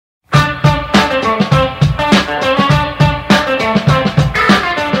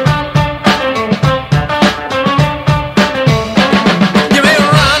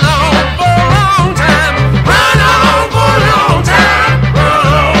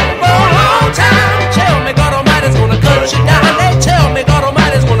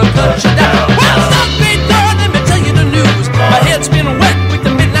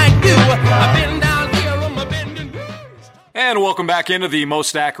back into the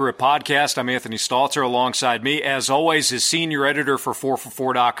Most Accurate Podcast. I'm Anthony Stalter. Alongside me, as always, is senior editor for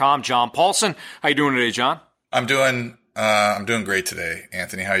 4for4.com, John Paulsen. How you doing today, John? I'm doing great today,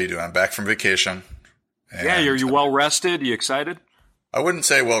 Anthony. How are you doing? I'm back from vacation. Yeah, are you well rested? You excited? I wouldn't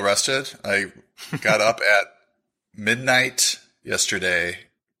say well rested. I got up at midnight yesterday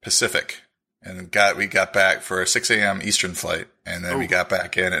Pacific, and we got back for a 6 a.m. Eastern flight, and then we got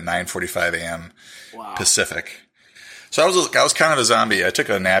back in at 9:45 a.m. Pacific. So I was kind of a zombie. I took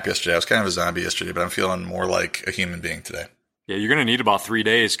a nap yesterday. I was kind of a zombie yesterday, but I'm feeling more like a human being today. Yeah, you're going to need about 3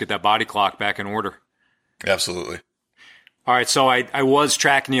 days to get that body clock back in order. Absolutely. All right, so I was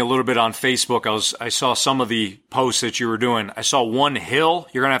tracking you a little bit on Facebook. I saw some of the posts that you were doing. I saw one hill.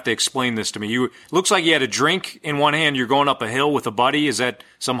 You're going to have to explain this to me. It looks like you had a drink in one hand. You're going up a hill with a buddy. Is that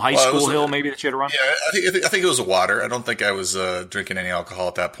some high school hill maybe that you had to run? Yeah, I think it was a water. I don't think I was drinking any alcohol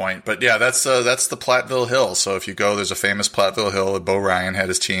at that point. But yeah, that's the Platteville Hill. So if you go, there's a famous Platteville Hill that Bo Ryan had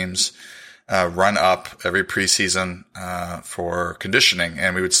his teams run up every preseason for conditioning.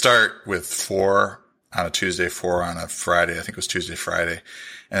 And we would start with 4 on a Tuesday, 4 on a Friday. I think it was Tuesday, Friday.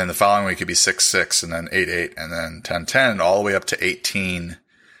 And then the following week it'd be 6-6 and then 8-8 and then 10-10 all the way up to 18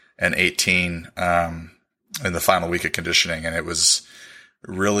 and 18 in the final week of conditioning. And it was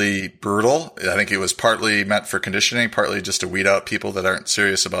really brutal. I think it was partly meant for conditioning, partly just to weed out people that aren't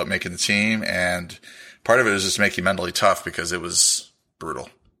serious about making the team. And part of it was just to make you mentally tough because it was brutal.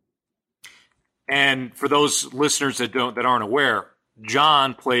 And for those listeners that aren't aware,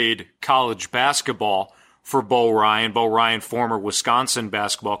 John played college basketball for Bo Ryan. Bo Ryan, former Wisconsin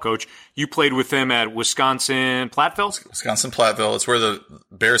basketball coach. You played with him at Wisconsin Platteville? Wisconsin Platteville. It's where the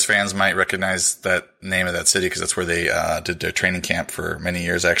Bears fans might recognize that name of that city because that's where they did their training camp for many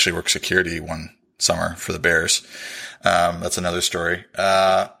years. I actually worked security one summer for the Bears. That's another story.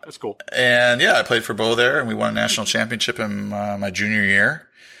 That's cool. And yeah, I played for Bo there, and we won a national championship in my junior year.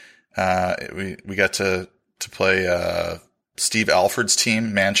 We got to play Steve Alford's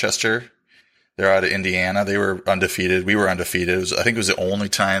team, Manchester. They're out of Indiana. They were undefeated. We were undefeated. I think it was the only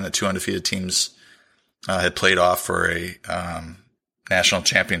time that 2 undefeated teams had played off for a national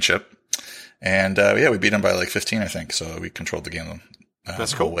championship. And we beat them by like 15, I think. So we controlled the game.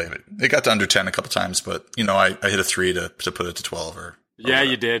 That's the cool. Whole way. It got to under 10 a couple times, but I hit a 3 to put it to 12 or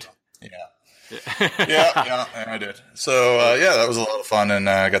you did. Yeah. yeah, I did. So, that was a lot of fun. And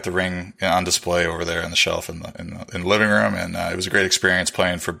I got the ring on display over there on the shelf in the living room. And it was a great experience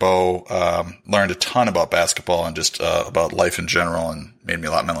playing for Bo. Learned a ton about basketball and just about life in general, and made me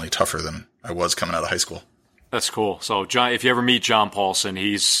a lot mentally tougher than I was coming out of high school. That's cool. So, John, if you ever meet John Paulsen,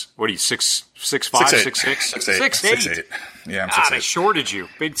 he's 6'5", 6'6"? 6'8". Yeah, I'm 6'8". They shorted you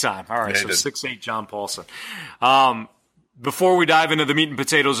big time. All right, yeah, so 6'8" John Paulsen. Before we dive into the meat and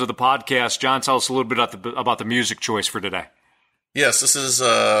potatoes of the podcast, John, tell us a little bit about the music choice for today. Yes, this is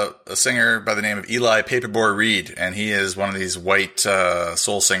a singer by the name of Eli Paperboy Reed, and he is one of these white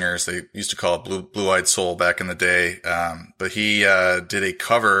soul singers. They used to call it blue-eyed soul back in the day. But he did a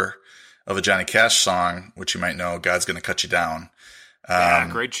cover of a Johnny Cash song, which you might know, God's Gonna Cut You Down.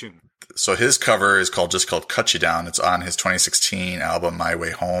 Great tune. So his cover is called Cut You Down. It's on his 2016 album, My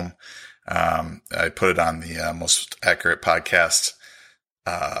Way Home. I put it on the Most Accurate Podcast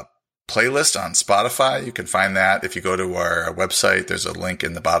playlist on Spotify. You can find that if you go to our website. There's a link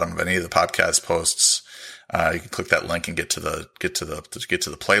in the bottom of any of the podcast posts. You can click that link and get to the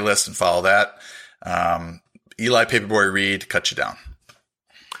playlist and follow that. Eli Paperboy Reed, Cut You Down.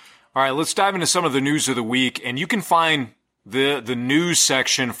 All right, let's dive into some of the news of the week, and you can find the news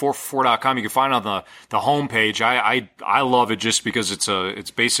section, 4for4.com. You can find it on the homepage. I love it just because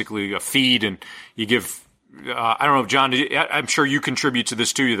it's basically a feed, and you give. I don't know, John. I'm sure you contribute to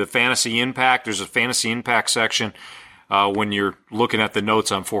this too. The fantasy impact. There's a fantasy impact section when you're looking at the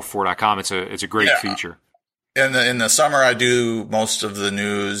notes on 4for4.com. It's a great feature. In the summer, I do most of the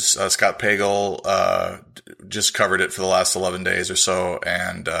news. Scott Pagel just covered it for the last 11 days or so,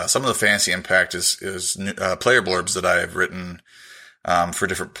 and some of the fantasy impact is player blurbs that I have written for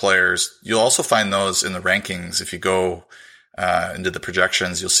different players. You'll also find those in the rankings. If you go into the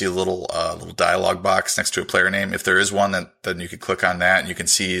projections, you'll see a little dialogue box next to a player name. If there is one, then you can click on that and you can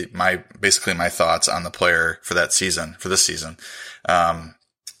see basically my thoughts on the player for this season. And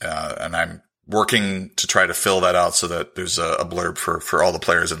I'm working to try to fill that out so that there's a blurb for all the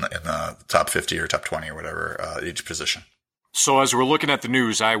players in the top 50 or top 20 or whatever, each position. So as we're looking at the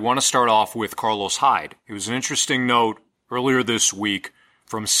news, I want to start off with Carlos Hyde. It was an interesting note earlier this week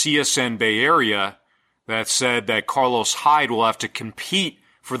from CSN Bay Area that said that Carlos Hyde will have to compete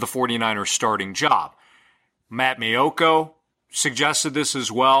for the 49ers starting job. Matt Mayoko suggested this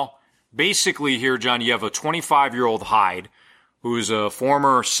as well. Basically here, John, you have a 25-year-old Hyde who's a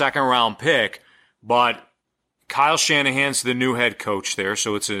former second-round pick, but Kyle Shanahan's the new head coach there,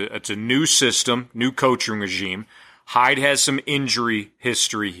 so it's a new system, new coaching regime. Hyde has some injury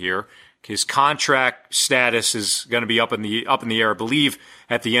history here. His contract status is going to be up in the air, I believe,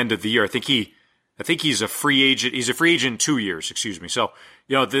 at the end of the year. I think he's a free agent. He's a free agent in 2 years, excuse me. So,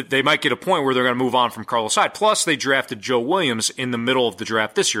 they might get a point where they're going to move on from Carlos Hyde. Plus, they drafted Joe Williams in the middle of the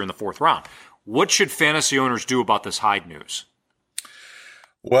draft this year in the 4th round. What should fantasy owners do about this Hyde news?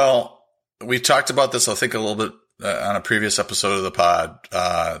 Well, we talked about this, I think, a little bit on a previous episode of the pod.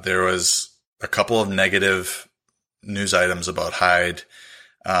 There was a couple of negative news items about Hyde.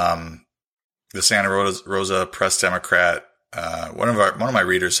 The Santa Rosa Press Democrat, one of my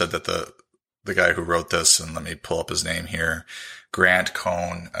readers said that the guy who wrote this, and let me pull up his name here, Grant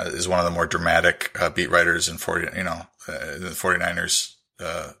Cohn, is one of the more dramatic beat writers in the 49ers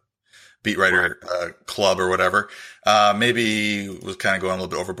beat writer club or whatever. Maybe was kind of going a little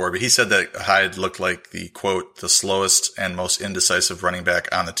bit overboard, but he said that Hyde looked like the, quote, the slowest and most indecisive running back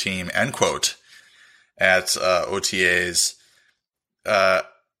on the team, end quote, at OTAs.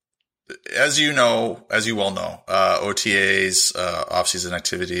 As you well know, OTAs, off-season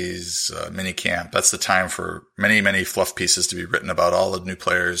activities, mini camp, that's the time for many, many fluff pieces to be written about all the new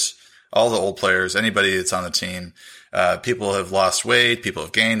players, all the old players, anybody that's on the team. People have lost weight, people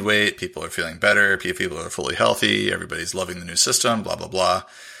have gained weight, people are feeling better, people are fully healthy, everybody's loving the new system, blah, blah, blah.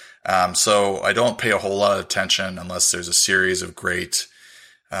 So I don't pay a whole lot of attention unless there's a series of great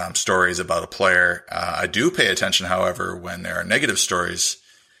stories about a player. I do pay attention, however, when there are negative stories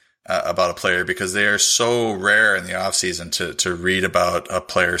about a player, because they are so rare in the off season to read about a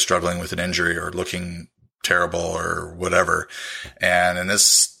player struggling with an injury or looking terrible or whatever. And in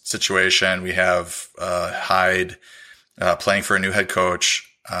this situation, we have Hyde playing for a new head coach,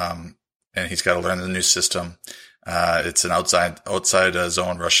 and he's got to learn the new system. It's an outside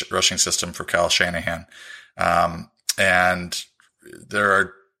zone rushing system for Kyle Shanahan, and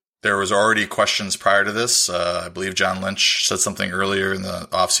there was already questions prior to this. I believe John Lynch said something earlier in the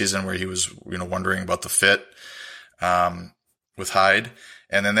offseason where he was, wondering about the fit with Hyde.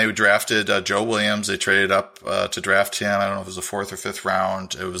 And then they drafted Joe Williams. They traded up to draft him. I don't know if it was the 4th or 5th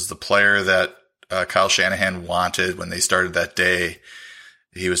round. It was the player that Kyle Shanahan wanted when they started that day.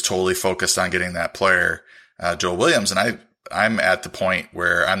 He was totally focused on getting that player, Joe Williams. And I'm at the point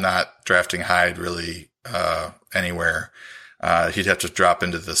where I'm not drafting Hyde really anywhere. He'd have to drop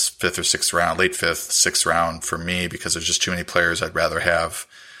into this 5th or 6th round, late 5th, 6th round for me, because there's just too many players I'd rather have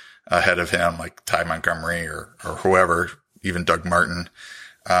ahead of him, like Ty Montgomery or whoever, even Doug Martin,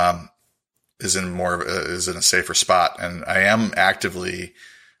 is in a safer spot. And I am actively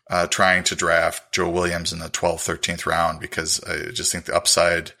trying to draft Joe Williams in the 12th, 13th round, because I just think the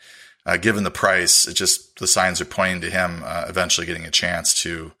upside, given the price, the signs are pointing to him eventually getting a chance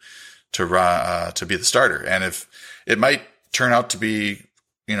to be the starter. And if it might turn out to be,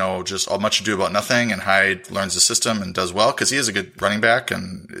 just all much ado about nothing, and Hyde learns the system and does well, because he is a good running back,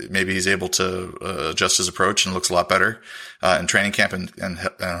 and maybe he's able to adjust his approach and looks a lot better in training camp and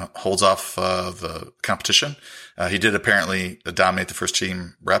holds off the competition. He did apparently dominate the first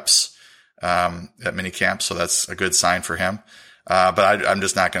team reps at mini camp, so that's a good sign for him. But I'm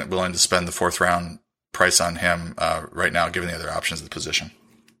just not willing to spend the 4th round price on him right now, given the other options at the position.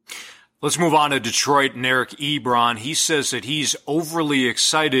 Let's move on to Detroit and Eric Ebron. He says that he's overly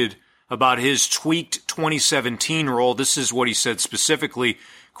excited about his tweaked 2017 role. This is what he said specifically,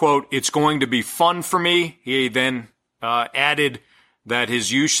 quote, "It's going to be fun for me." He then added that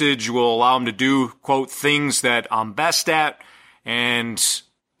his usage will allow him to do, quote, "things that I'm best at." And,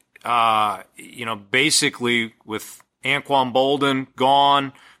 basically with Anquan Boldin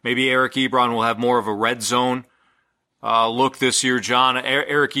gone, maybe Eric Ebron will have more of a red zone look this year. John,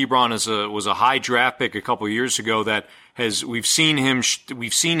 Eric Ebron was a high draft pick a couple of years ago that we've seen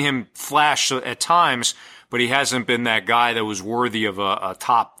him flash at times, but he hasn't been that guy that was worthy of a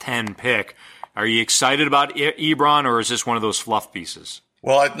top 10 pick. Are you excited about Ebron, or is this one of those fluff pieces?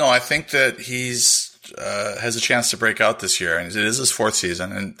 Well, I think that he's has a chance to break out this year, and it is his 4th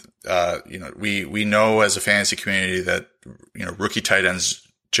season. And we know as a fantasy community that rookie tight ends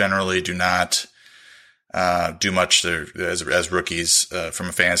generally do not do much as rookies from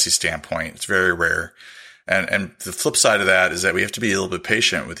a fantasy standpoint. It's very rare. And the flip side of that is that we have to be a little bit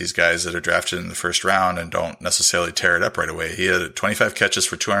patient with these guys that are drafted in the 1st round and don't necessarily tear it up right away. He had 25 catches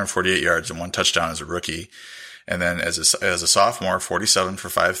for 248 yards and 1 touchdown as a rookie. And then as a sophomore, 47 for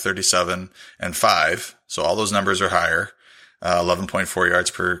 537 and 5. So all those numbers are higher. 11.4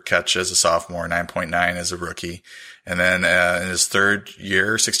 yards per catch as a sophomore, 9.9 as a rookie. And then in his 3rd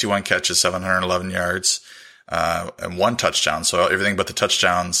year, 61 catches, 711 yards, and 1 touchdown. So everything but the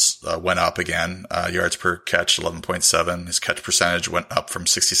touchdowns went up again. Yards per catch, 11.7. His catch percentage went up from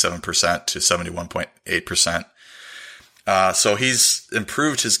 67% to 71.8%. So he's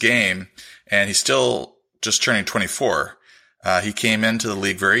improved his game, and he's still just turning 24. He came into the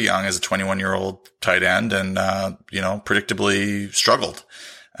league very young as a 21-year-old tight end and, predictably struggled.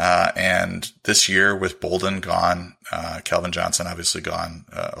 And this year with Bolden gone, Calvin Johnson obviously gone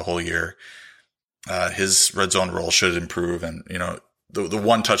a whole year, his red zone role should improve. And, the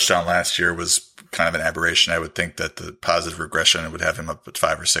 1 touchdown last year was kind of an aberration. I would think that the positive regression would have him up at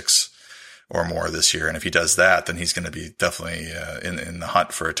 5 or 6 or more this year. And if he does that, then he's going to be definitely in the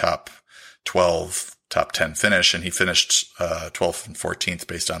hunt for a top 12, top 10 finish. And he finished 12th and 14th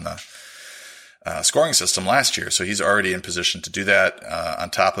based on the scoring system last year. So he's already in position to do that. On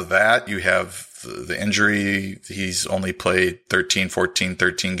top of that, you have the injury. He's only played 13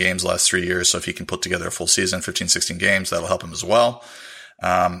 games the last 3 years. So if he can put together a full season, 15, 16 games, that'll help him as well.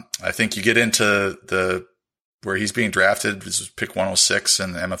 I think you get into where he's being drafted, this is pick 106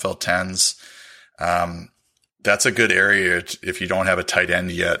 in the MFL 10s. That's a good area if you don't have a tight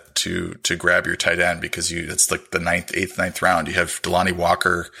end yet to grab your tight end, because it's like the 8th round. You have Delanie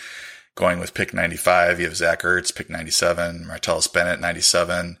Walker going with pick 95. You have Zach Ertz, pick 97, Martellus Bennett,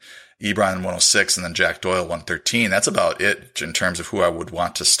 97, Ebron 106, and then Jack Doyle 113. That's about it in terms of who I would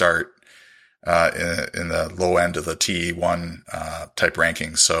want to start in the low end of the TE1 type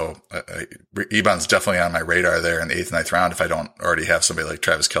rankings. So Ebron's definitely on my radar there in the 8th and 9th round if I don't already have somebody like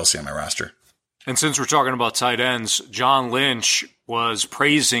Travis Kelce on my roster. And since we're talking about tight ends, John Lynch was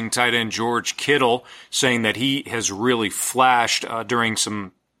praising tight end George Kittle, saying that he has really flashed during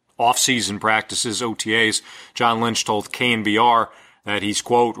some off-season practices, OTAs. John Lynch told KNBR that he's,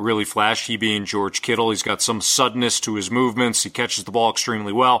 quote, really flashed, he being George Kittle. He's got some suddenness to his movements. He catches the ball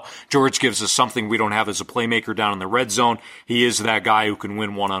extremely well. George gives us something we don't have as a playmaker down in the red zone. He is that guy who can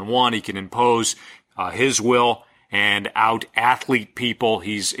win one-on-one. He can impose his will and out-athlete people.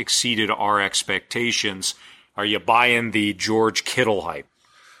 He's exceeded our expectations. Are you buying the George Kittle hype?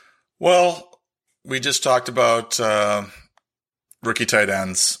 Well, we just talked about rookie tight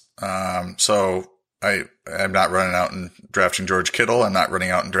ends. So I'm not running out and drafting George Kittle. I'm not running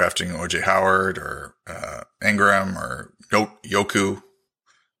out and drafting OJ Howard or Ingram or Joku.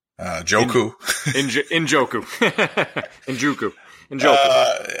 Njoku.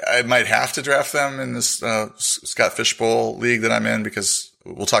 I might have to draft them in this Scott Fishbowl league that I'm in, because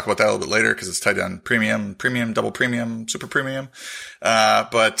we'll talk about that a little bit later, because it's tight end premium, double premium, super premium.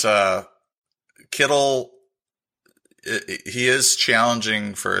 But Kittle, he is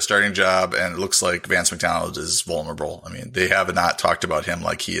challenging for a starting job, and it looks like Vance McDonald is vulnerable. I mean, they have not talked about him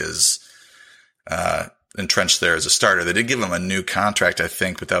like he is entrenched there as a starter. They did give him a new contract, I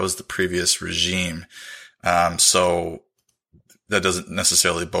think, but that was the previous regime. So that doesn't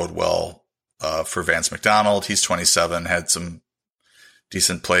necessarily bode well for Vance McDonald. He's 27, had some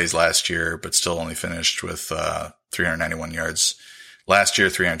decent plays last year, but still only finished with 391 yards last year,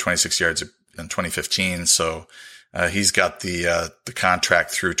 326 yards in 2015. So he's got the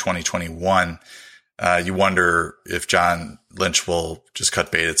contract through 2021. You wonder if John Lynch will just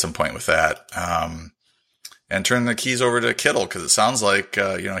cut bait at some point with that, and turn the keys over to Kittle, because it sounds like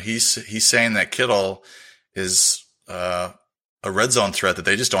he's saying that Kittle is a red zone threat that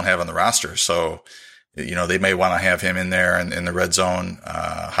they just don't have on the roster. So they may want to have him in there in the red zone,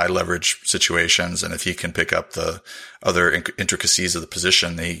 high leverage situations. And if he can pick up the other intricacies of the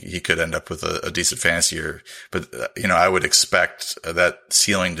position, he could end up with a decent fantasy year. But, I would expect that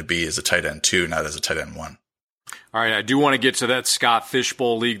ceiling to be as a tight end 2, not as a tight end 1. All right, I do want to get to that Scott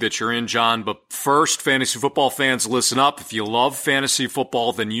Fishbowl league that you're in, John. But first, fantasy football fans, listen up. If you love fantasy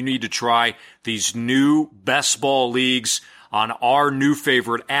football, then you need to try these new best ball leagues on our new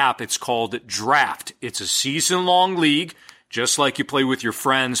favorite app. It's called Draft. It's a season-long league, just like you play with your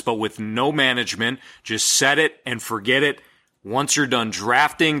friends, but with no management. Just set it and forget it. Once you're done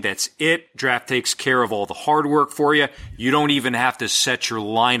drafting, that's it. Draft takes care of all the hard work for you. You don't even have to set your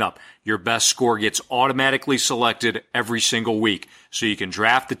lineup. Your best score gets automatically selected every single week. So you can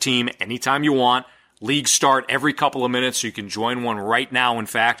draft the team anytime you want. Leagues start every couple of minutes, so you can join one right now, in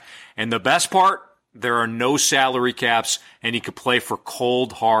fact. And the best part, there are no salary caps, and you can play for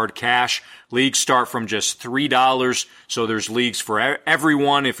cold, hard cash. Leagues start from just $3, so there's leagues for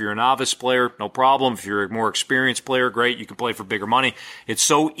everyone. If you're a novice player, no problem. If you're a more experienced player, great. You can play for bigger money. It's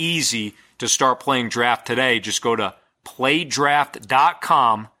so easy to start playing draft today. Just go to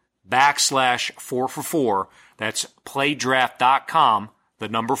playdraft.com/4for4. That's playdraft.com, the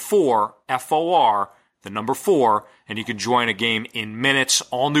number 4, FOR, the number 4, and you can join a game in minutes.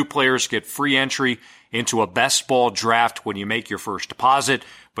 All new players get free entry into a best ball draft when you make your first deposit,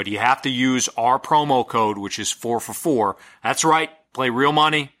 but you have to use our promo code, which is 4for4. That's right. Play real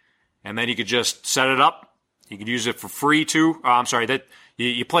money, and then you could just set it up. You could use it for free too.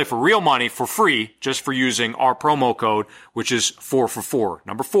 You play for real money for free just for using our promo code, which is 4for4.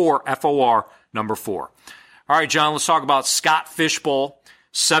 Number 4, F-O-R, number 4. All right, John, let's talk about Scott Fish Bowl.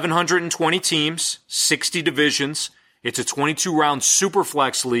 720 teams, 60 divisions. It's a 22-round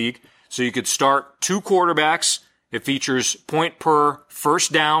Superflex league, so you could start 2 quarterbacks. It features point per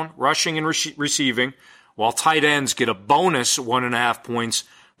first down, rushing and receiving, while tight ends get a bonus 1.5 points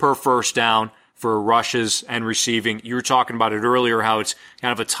per first down for rushes and receiving. You were talking about it earlier, how it's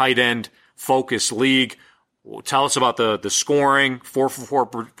kind of a tight end focused league. Tell us about the scoring,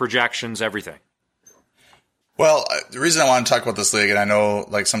 4for4 projections, everything. Well, the reason I want to talk about this league, and I know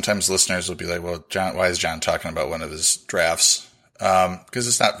like sometimes listeners will be like, well, John, why is John talking about one of his drafts? Because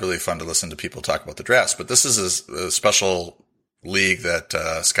it's not really fun to listen to people talk about the drafts, but this is a special league that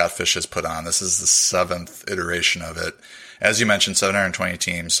Scott Fish has put on. This is the 7th iteration of it. As you mentioned, 720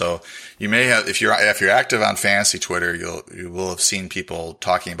 teams. So you may have, if you're active on fantasy Twitter, you will have seen people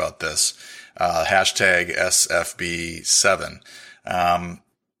talking about this, hashtag SFB7.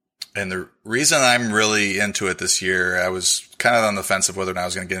 And the reason I'm really into it this year, I was kind of on the fence of whether or not I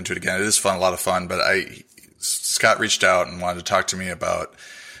was going to get into it again. It is fun, a lot of fun, but Scott reached out and wanted to talk to me about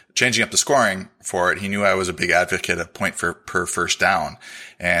changing up the scoring for it. He knew I was a big advocate of point per first down.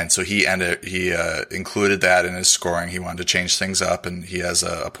 And so he included that in his scoring. He wanted to change things up, and he has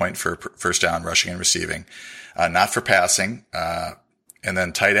a point for first down, rushing and receiving, not for passing. And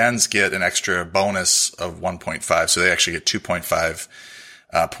then tight ends get an extra bonus of 1.5. So they actually get 2.5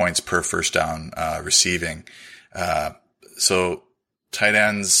 points per first down receiving. So tight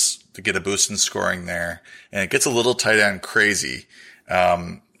ends get a boost in scoring there, and it gets a little tight end crazy.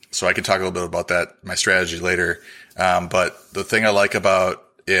 So I can talk a little bit about that, my strategy later. But the thing I like about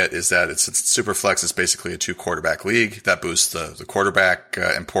it is that it's super flex. It's basically a 2 quarterback league that boosts the quarterback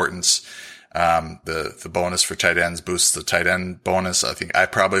importance. The bonus for tight ends boosts the tight end bonus. I think I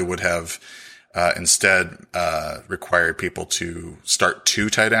probably would have instead required people to start 2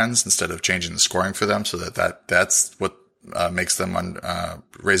 tight ends instead of changing the scoring for them, so that's what makes them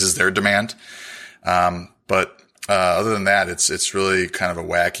raises their demand. But other than that, it's really kind of a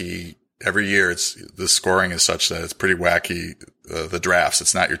wacky. Every year, the scoring is such that it's pretty wacky. The drafts,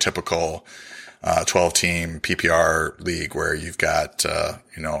 it's not your typical 12-team PPR league where you've got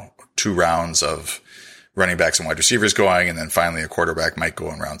 2 rounds of running backs and wide receivers going, and then finally a quarterback might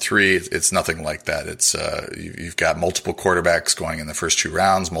go in round 3. It's nothing like that. It's you've got multiple quarterbacks going in the first 2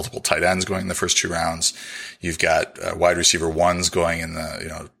 rounds, multiple tight ends going in the first 2 rounds. You've got wide receiver ones going in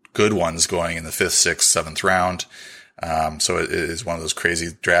the good ones going in the 5th, 6th, 7th round. So it is one of those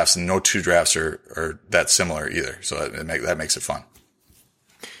crazy drafts, and no 2 drafts are that similar either. So that makes it fun.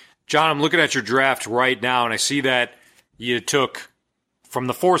 John, I'm looking at your draft right now, and I see that you took, from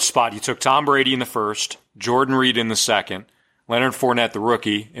the 4th spot, you took Tom Brady in the 1st, Jordan Reed in the 2nd, Leonard Fournette, the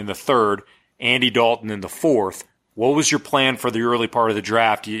rookie, in the 3rd, Andy Dalton in the 4th. What was your plan for the early part of the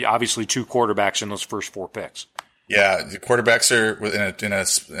draft? Obviously 2 quarterbacks in those first 4 picks. Yeah, the quarterbacks are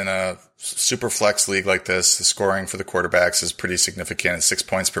in a super flex league like this. The scoring for the quarterbacks is pretty significant. It's 6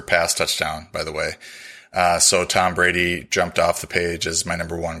 points per pass touchdown, by the way. So Tom Brady jumped off the page as my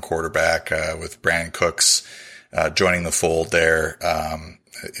number 1 quarterback, with Brandon Cooks joining the fold there.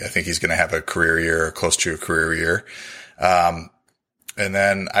 I think he's going to have a career year, or close to a career year. And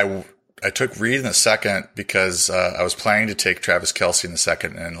then I took Reed in the 2nd because I was planning to take Travis Kelce in the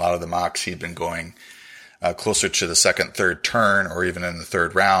 2nd, and a lot of the mocks he'd been going closer to the 2nd, 3rd turn, or even in the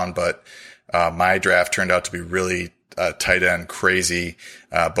 3rd round. But my draft turned out to be really tight end crazy.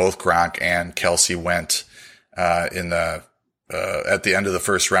 Both Gronk and Kelce went at the end of the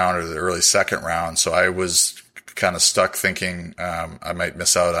 1st round or the early 2nd round. So I was kind of stuck thinking I might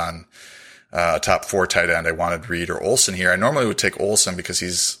miss out on a top 4 tight end. I wanted Reed or Olsen here. I normally would take Olsen because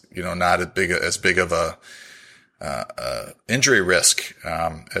he's not as big of a injury risk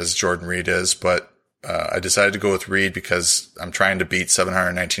as Jordan Reed is, but I decided to go with Reed because I'm trying to beat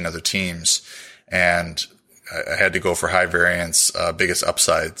 719 other teams, and I had to go for high variance, biggest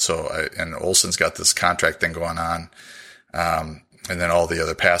upside. And Olsen's got this contract thing going on, and then all the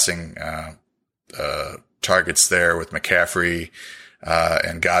other passing targets there with McCaffrey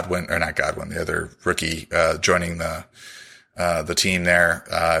and Godwin, or not Godwin, the other rookie joining the team there.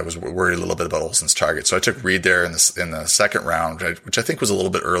 I was worried a little bit about Olsen's target, so I took Reed there in the 2nd round, which I think was a little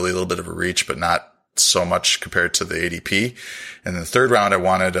bit early, a little bit of a reach, but not so much compared to the ADP. And in the 3rd round, I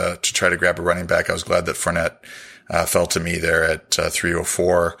wanted to try to grab a running back. I was glad that Fournette fell to me there at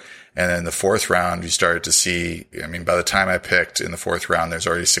 304. And then the fourth round, you started to see, I mean, by the time I picked in the fourth round, there's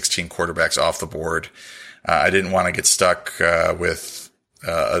already 16 quarterbacks off the board. I didn't want to get stuck with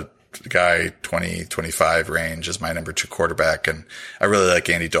a guy 20-25 range as my number 2 quarterback. And I really like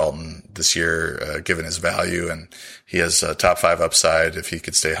Andy Dalton this year, given his value. And he has top 5 upside if he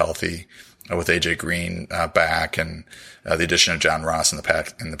could stay healthy with AJ Green back, and the addition of John Ross in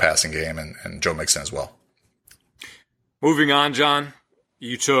the passing game, and Joe Mixon as well. Moving on, John.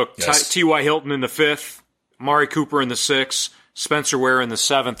 You took T.Y. Hilton in the 5th, Amari Cooper in the 6th, Spencer Ware in the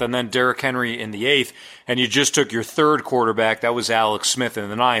 7th, and then Derrick Henry in the 8th. And you just took your 3rd quarterback. That was Alex Smith in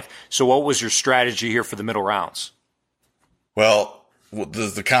the 9th. So what was your strategy here for the middle rounds? Well,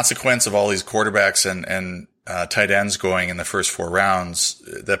 the consequence of all these quarterbacks and tight ends going in the first 4 rounds,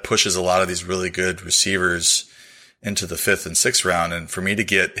 that pushes a lot of these really good receivers into the 5th and 6th round. And for me to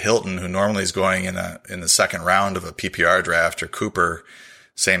get Hilton, who normally is going in the 2nd round of a PPR draft, or Cooper,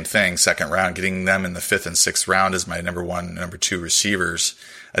 same thing, 2nd round, getting them in the 5th and 6th round as my number 1, number 2 receivers.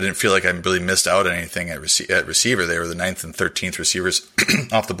 I didn't feel like I really missed out on anything at receiver. They were the 9th and 13th receivers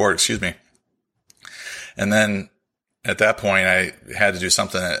off the board, And then at that point, I had to do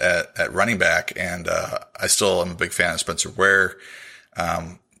something at running back, and I still am a big fan of Spencer Ware.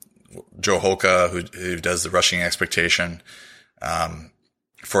 Joe Hoka, who does the rushing expectation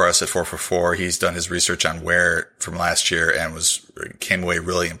for us at 444, he's done his research on Ware from last year and came away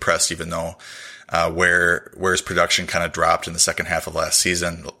really impressed, even though Ware's production kind of dropped in the second half of last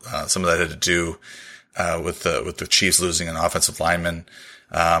season. Some of that had to do with the Chiefs losing an offensive lineman.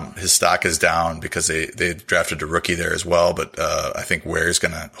 His stock is down because they drafted a rookie there as well, but I think Ware's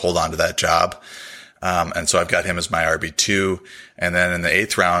going to hold on to that job. And so I've got him as my RB2. And then in the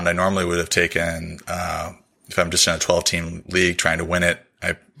 8th round, I normally would have taken, if I'm just in a 12-team league trying to win it,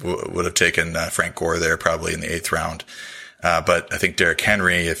 I would have taken Frank Gore there probably in the 8th round. But I think Derrick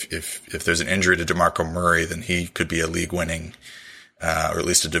Henry, if there's an injury to DeMarco Murray, then he could be a league winning, or at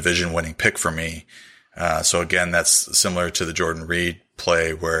least a division winning pick for me. So again, that's similar to the Jordan Reed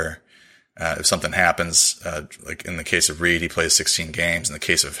play where, if something happens, like in the case of Reed, he plays 16 games. In the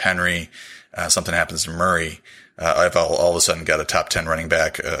case of Henry, something happens to Murray, I've all of a sudden got a top 10 running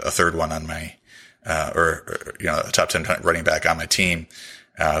back, a third one on my, a top 10 running back on my team,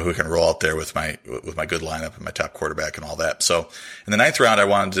 who can roll out there with my good lineup and my top quarterback and all that. So in the 9th round, I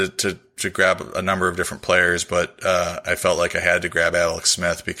wanted to grab a number of different players, but, I felt like I had to grab Alex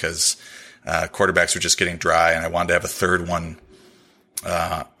Smith because, quarterbacks were just getting dry, and I wanted to have a third one,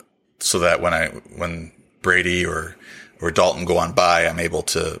 so that when Brady or Dalton go on by, I'm able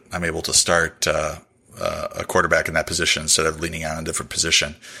to start, a quarterback in that position instead of leaning on a different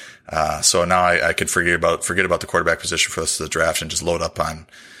position. So now I could forget about the quarterback position for the rest of the draft and just load up on,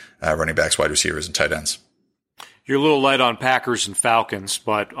 running backs, wide receivers, and tight ends. You're a little light on Packers and Falcons,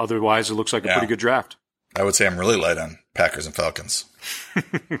 but otherwise it looks like a pretty good draft. I would say I'm really light on Packers and Falcons.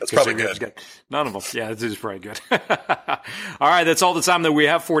 That's probably good. None of them. Yeah, this is probably good. All right, that's all the time that we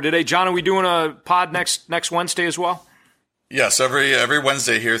have for today. John, are we doing a pod next Wednesday as well? Yes, every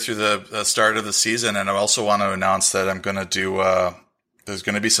Wednesday here through the start of the season. And I also want to announce that I'm going to do, there's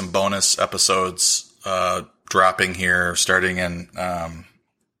going to be some bonus episodes dropping here starting in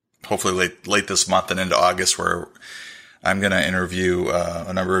hopefully late this month and into August, where I'm going to interview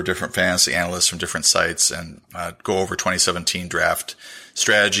a number of different fantasy analysts from different sites and go over 2017 draft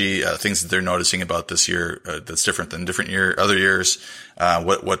strategy, things that they're noticing about this year that's different than other years,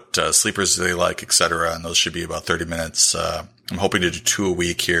 what sleepers they like, et cetera. And those should be about 30 minutes. I'm hoping to do 2 a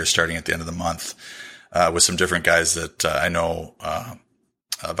week here starting at the end of the month with some different guys that I know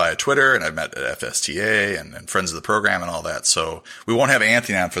via Twitter, and I've met at FSTA and friends of the program and all that. So we won't have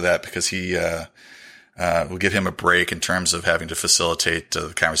Anthony on for that because he we'll give him a break in terms of having to facilitate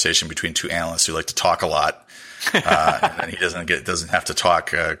the conversation between 2 analysts who like to talk a lot. And he doesn't have to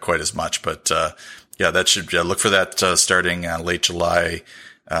talk quite as much, but that should look for that starting late July,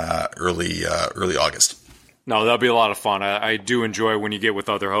 early August. No, that'll be a lot of fun. I do enjoy when you get with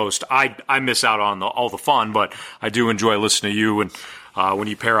other hosts. I miss out on all the fun, but I do enjoy listening to you, and when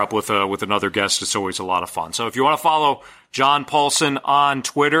you pair up with another guest, it's always a lot of fun. So if you want to follow John Paulsen on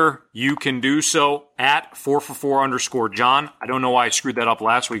Twitter, you can do so at 4for4_John. I don't know why I screwed that up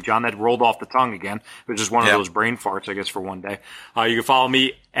last week, John. That rolled off the tongue again. It was just one of those brain farts, I guess, for one day. You can follow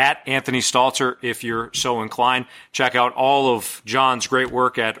me at Anthony Stalter if you're so inclined. Check out all of John's great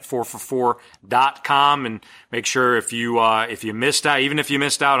work at 4for4.com, and make sure if you missed out, even if you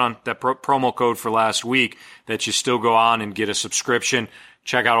missed out on that promo code for last week, that you still go on and get a subscription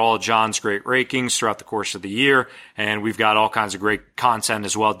check out all of John's great rankings throughout the course of the year. And we've got all kinds of great content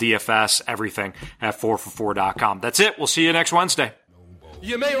as well, DFS, everything at 4for4.com. That's it. We'll see you next Wednesday.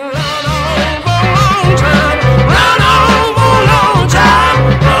 You may run over long time, run over